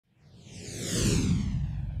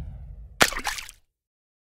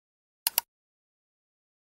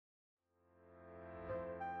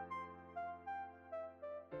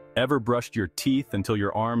Ever brushed your teeth until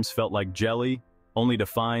your arms felt like jelly, only to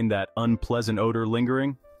find that unpleasant odor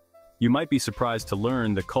lingering? You might be surprised to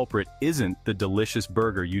learn the culprit isn't the delicious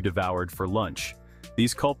burger you devoured for lunch.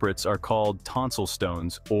 These culprits are called tonsil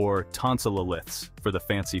stones, or tonsilloliths for the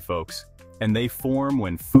fancy folks, and they form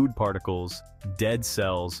when food particles, dead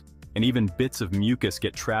cells, and even bits of mucus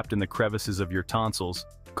get trapped in the crevices of your tonsils,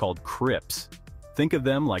 called crypts. Think of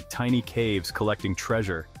them like tiny caves collecting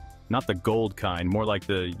treasure. Not the gold kind, more like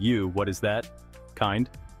the what is that kind.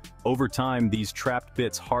 Over time, these trapped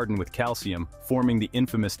bits harden with calcium, forming the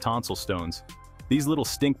infamous tonsil stones. These little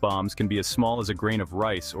stink bombs can be as small as a grain of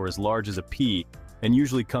rice or as large as a pea, and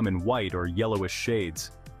usually come in white or yellowish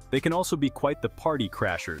shades. They can also be quite the party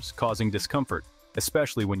crashers, causing discomfort,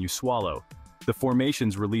 especially when you swallow. The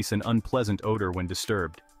formations release an unpleasant odor when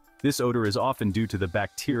disturbed. This odor is often due to the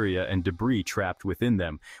bacteria and debris trapped within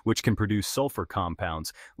them, which can produce sulfur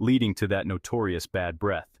compounds, leading to that notorious bad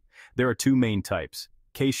breath. There are two main types.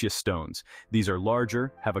 Caseous stones. These are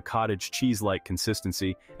larger, have a cottage cheese-like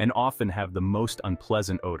consistency, and often have the most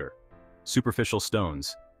unpleasant odor. Superficial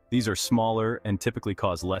stones. These are smaller and typically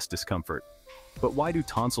cause less discomfort. But why do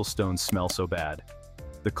tonsil stones smell so bad?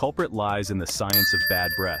 The culprit lies in the science of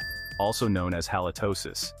bad breath, also known as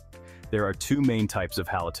halitosis. There are two main types of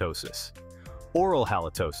halitosis. Oral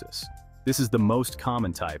halitosis. This is the most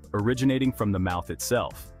common type, originating from the mouth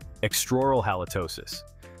itself. Extraoral halitosis.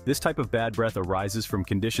 This type of bad breath arises from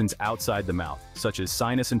conditions outside the mouth, such as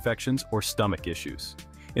sinus infections or stomach issues.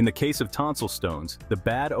 In the case of tonsil stones, the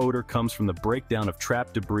bad odor comes from the breakdown of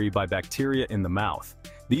trapped debris by bacteria in the mouth.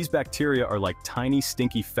 These bacteria are like tiny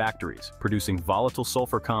stinky factories, producing volatile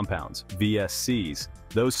sulfur compounds, VSCs,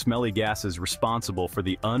 those smelly gases responsible for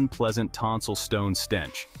the unpleasant tonsil stone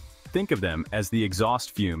stench. Think of them as the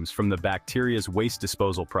exhaust fumes from the bacteria's waste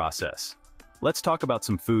disposal process. Let's talk about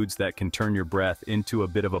some foods that can turn your breath into a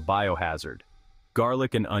bit of a biohazard.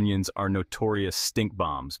 Garlic and onions are notorious stink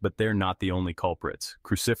bombs, but they're not the only culprits.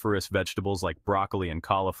 Cruciferous vegetables like broccoli and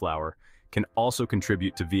cauliflower can also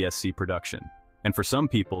contribute to VSC production. And for some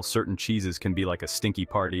people, certain cheeses can be like a stinky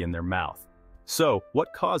party in their mouth. So,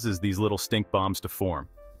 what causes these little stink bombs to form?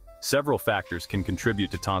 Several factors can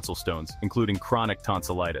contribute to tonsil stones, including chronic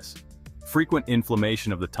tonsillitis. Frequent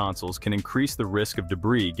inflammation of the tonsils can increase the risk of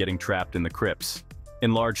debris getting trapped in the crypts.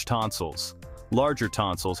 Enlarged tonsils. Larger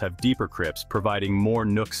tonsils have deeper crypts, providing more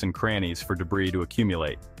nooks and crannies for debris to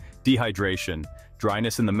accumulate. Dehydration.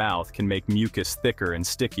 Dryness in the mouth can make mucus thicker and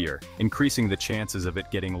stickier, increasing the chances of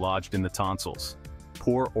it getting lodged in the tonsils.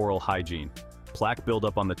 Poor oral hygiene. Plaque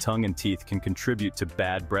buildup on the tongue and teeth can contribute to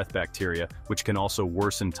bad breath bacteria, which can also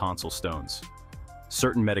worsen tonsil stones.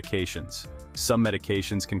 Certain medications. Some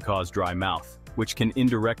medications can cause dry mouth, which can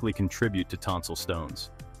indirectly contribute to tonsil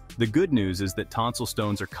stones. The good news is that tonsil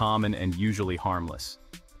stones are common and usually harmless.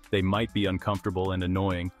 They might be uncomfortable and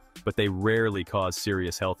annoying, but they rarely cause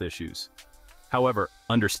serious health issues. However,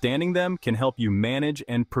 understanding them can help you manage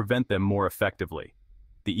and prevent them more effectively.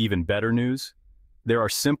 The even better news? There are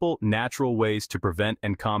simple, natural ways to prevent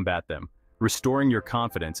and combat them, restoring your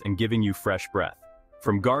confidence and giving you fresh breath.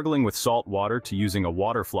 From gargling with salt water to using a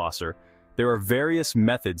water flosser, there are various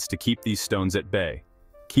methods to keep these stones at bay.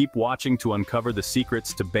 Keep watching to uncover the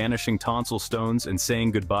secrets to banishing tonsil stones and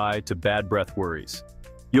saying goodbye to bad breath worries.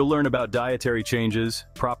 You'll learn about dietary changes,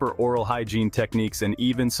 proper oral hygiene techniques, and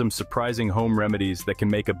even some surprising home remedies that can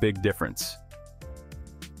make a big difference.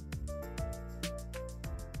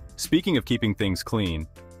 Speaking of keeping things clean,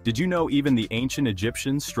 did you know even the ancient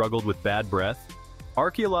Egyptians struggled with bad breath?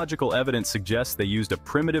 Archaeological evidence suggests they used a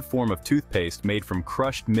primitive form of toothpaste made from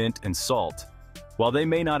crushed mint and salt. While they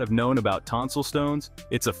may not have known about tonsil stones,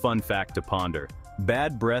 it's a fun fact to ponder.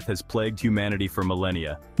 Bad breath has plagued humanity for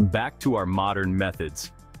millennia. Back to our modern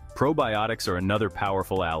methods. Probiotics are another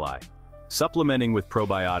powerful ally. Supplementing with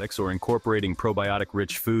probiotics or incorporating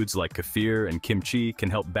probiotic-rich foods like kefir and kimchi can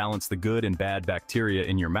help balance the good and bad bacteria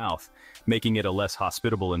in your mouth, making it a less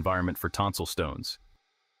hospitable environment for tonsil stones.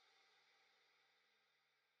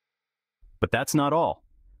 But that's not all.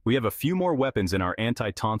 We have a few more weapons in our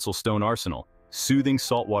anti-tonsil stone arsenal. Soothing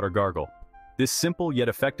saltwater gargle. This simple yet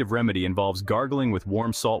effective remedy involves gargling with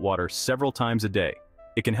warm salt water several times a day.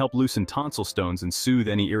 It can help loosen tonsil stones and soothe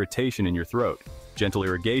any irritation in your throat. Gentle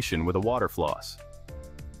irrigation with a water floss.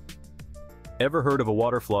 Ever heard of a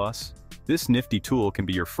water floss? This nifty tool can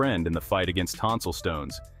be your friend in the fight against tonsil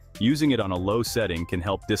stones. Using it on a low setting can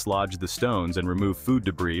help dislodge the stones and remove food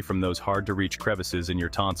debris from those hard-to-reach crevices in your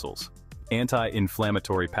tonsils.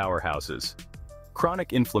 Anti-inflammatory powerhouses.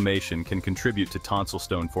 Chronic inflammation can contribute to tonsil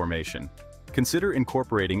stone formation. Consider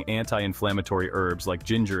incorporating anti-inflammatory herbs like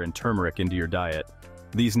ginger and turmeric into your diet.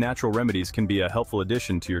 These natural remedies can be a helpful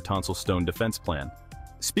addition to your tonsil stone defense plan.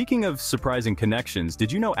 Speaking of surprising connections,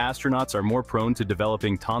 did you know astronauts are more prone to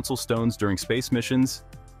developing tonsil stones during space missions?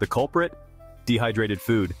 The culprit? Dehydrated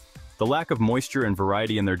food. The lack of moisture and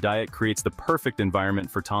variety in their diet creates the perfect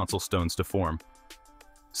environment for tonsil stones to form.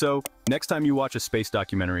 So, next time you watch a space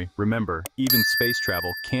documentary, remember, even space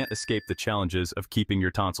travel can't escape the challenges of keeping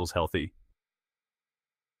your tonsils healthy.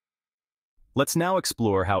 Let's now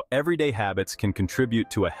explore how everyday habits can contribute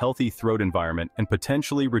to a healthy throat environment and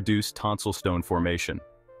potentially reduce tonsil stone formation.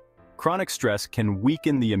 Chronic stress can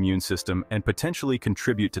weaken the immune system and potentially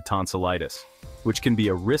contribute to tonsillitis, which can be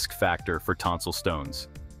a risk factor for tonsil stones.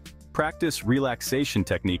 Practice relaxation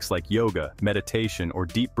techniques like yoga, meditation, or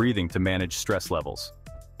deep breathing to manage stress levels.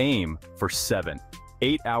 Aim for 7-8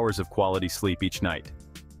 hours of quality sleep each night.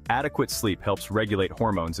 Adequate sleep helps regulate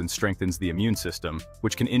hormones and strengthens the immune system,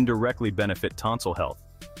 which can indirectly benefit tonsil health.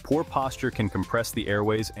 Poor posture can compress the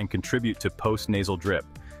airways and contribute to post-nasal drip,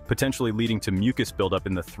 potentially leading to mucus buildup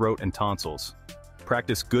in the throat and tonsils.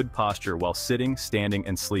 Practice good posture while sitting, standing,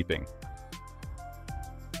 and sleeping.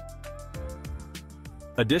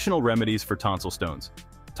 Additional remedies for tonsil stones.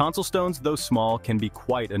 Tonsil stones, though small, can be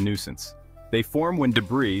quite a nuisance. They form when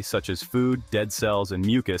debris, such as food, dead cells, and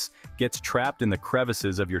mucus, gets trapped in the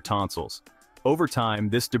crevices of your tonsils. Over time,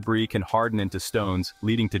 this debris can harden into stones,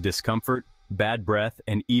 leading to discomfort, bad breath,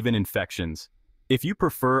 and even infections. If you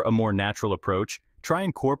prefer a more natural approach, try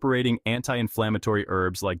incorporating anti-inflammatory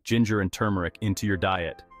herbs like ginger and turmeric into your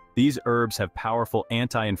diet. These herbs have powerful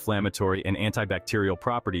anti-inflammatory and antibacterial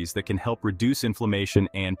properties that can help reduce inflammation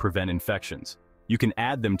and prevent infections. You can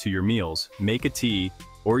add them to your meals, make a tea,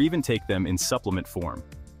 or even take them in supplement form.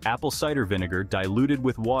 Apple cider vinegar diluted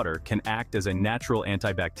with water can act as a natural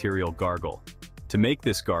antibacterial gargle. To make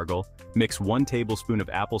this gargle, mix 1 tablespoon of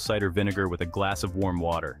apple cider vinegar with a glass of warm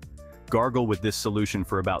water. Gargle with this solution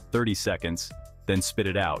for about 30 seconds, then spit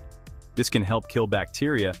it out. This can help kill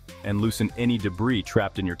bacteria and loosen any debris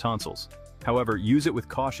trapped in your tonsils. However, use it with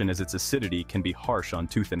caution as its acidity can be harsh on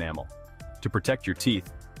tooth enamel. To protect your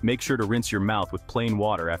teeth, make sure to rinse your mouth with plain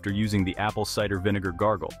water after using the apple cider vinegar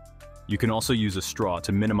gargle. You can also use a straw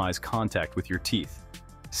to minimize contact with your teeth.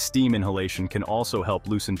 Steam inhalation can also help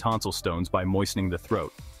loosen tonsil stones by moistening the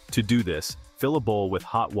throat. To do this, fill a bowl with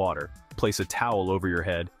hot water, place a towel over your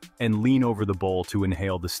head, and lean over the bowl to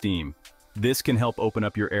inhale the steam. This can help open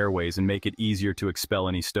up your airways and make it easier to expel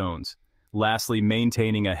any stones. Lastly,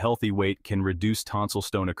 maintaining a healthy weight can reduce tonsil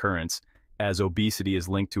stone occurrence, as obesity is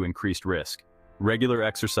linked to increased risk. Regular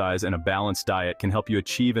exercise and a balanced diet can help you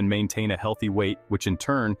achieve and maintain a healthy weight, which in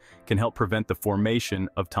turn can help prevent the formation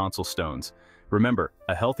of tonsil stones. Remember,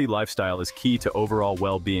 a healthy lifestyle is key to overall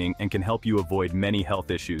well-being and can help you avoid many health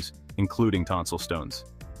issues, including tonsil stones.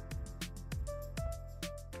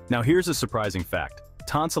 Now here's a surprising fact.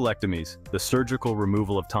 Tonsillectomies, the surgical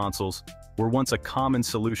removal of tonsils, were once a common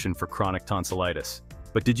solution for chronic tonsillitis.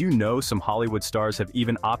 But did you know some Hollywood stars have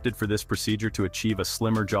even opted for this procedure to achieve a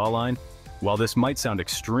slimmer jawline? While this might sound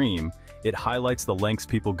extreme, it highlights the lengths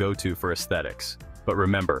people go to for aesthetics. But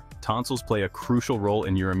remember, tonsils play a crucial role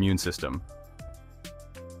in your immune system.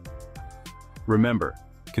 Remember,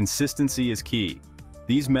 consistency is key.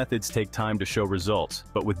 These methods take time to show results,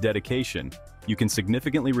 but with dedication, you can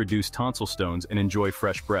significantly reduce tonsil stones and enjoy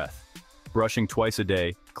fresh breath. Brushing twice a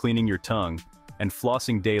day, cleaning your tongue, and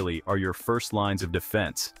flossing daily are your first lines of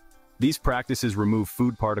defense. These practices remove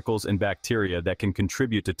food particles and bacteria that can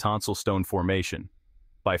contribute to tonsil stone formation.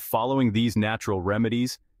 By following these natural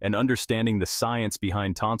remedies and understanding the science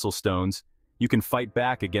behind tonsil stones, you can fight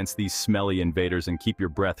back against these smelly invaders and keep your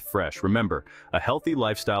breath fresh. Remember, a healthy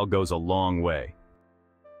lifestyle goes a long way.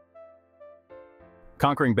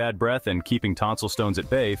 Conquering bad breath and keeping tonsil stones at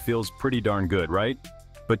bay feels pretty darn good, right?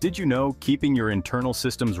 But did you know keeping your internal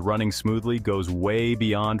systems running smoothly goes way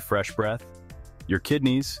beyond fresh breath? Your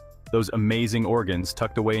kidneys, those amazing organs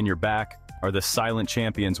tucked away in your back, are the silent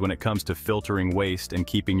champions when it comes to filtering waste and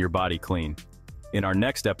keeping your body clean. In our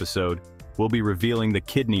next episode, we'll be revealing the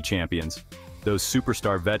kidney champions, those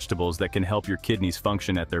superstar vegetables that can help your kidneys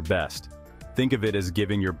function at their best. Think of it as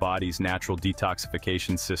giving your body's natural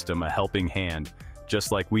detoxification system a helping hand,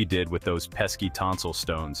 just like we did with those pesky tonsil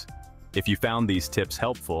stones. If you found these tips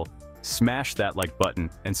helpful, smash that like button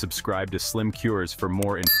and subscribe to SlimCures for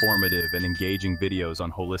more informative and engaging videos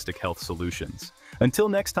on holistic health solutions. Until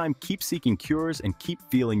next time, keep seeking cures and keep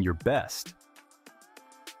feeling your best.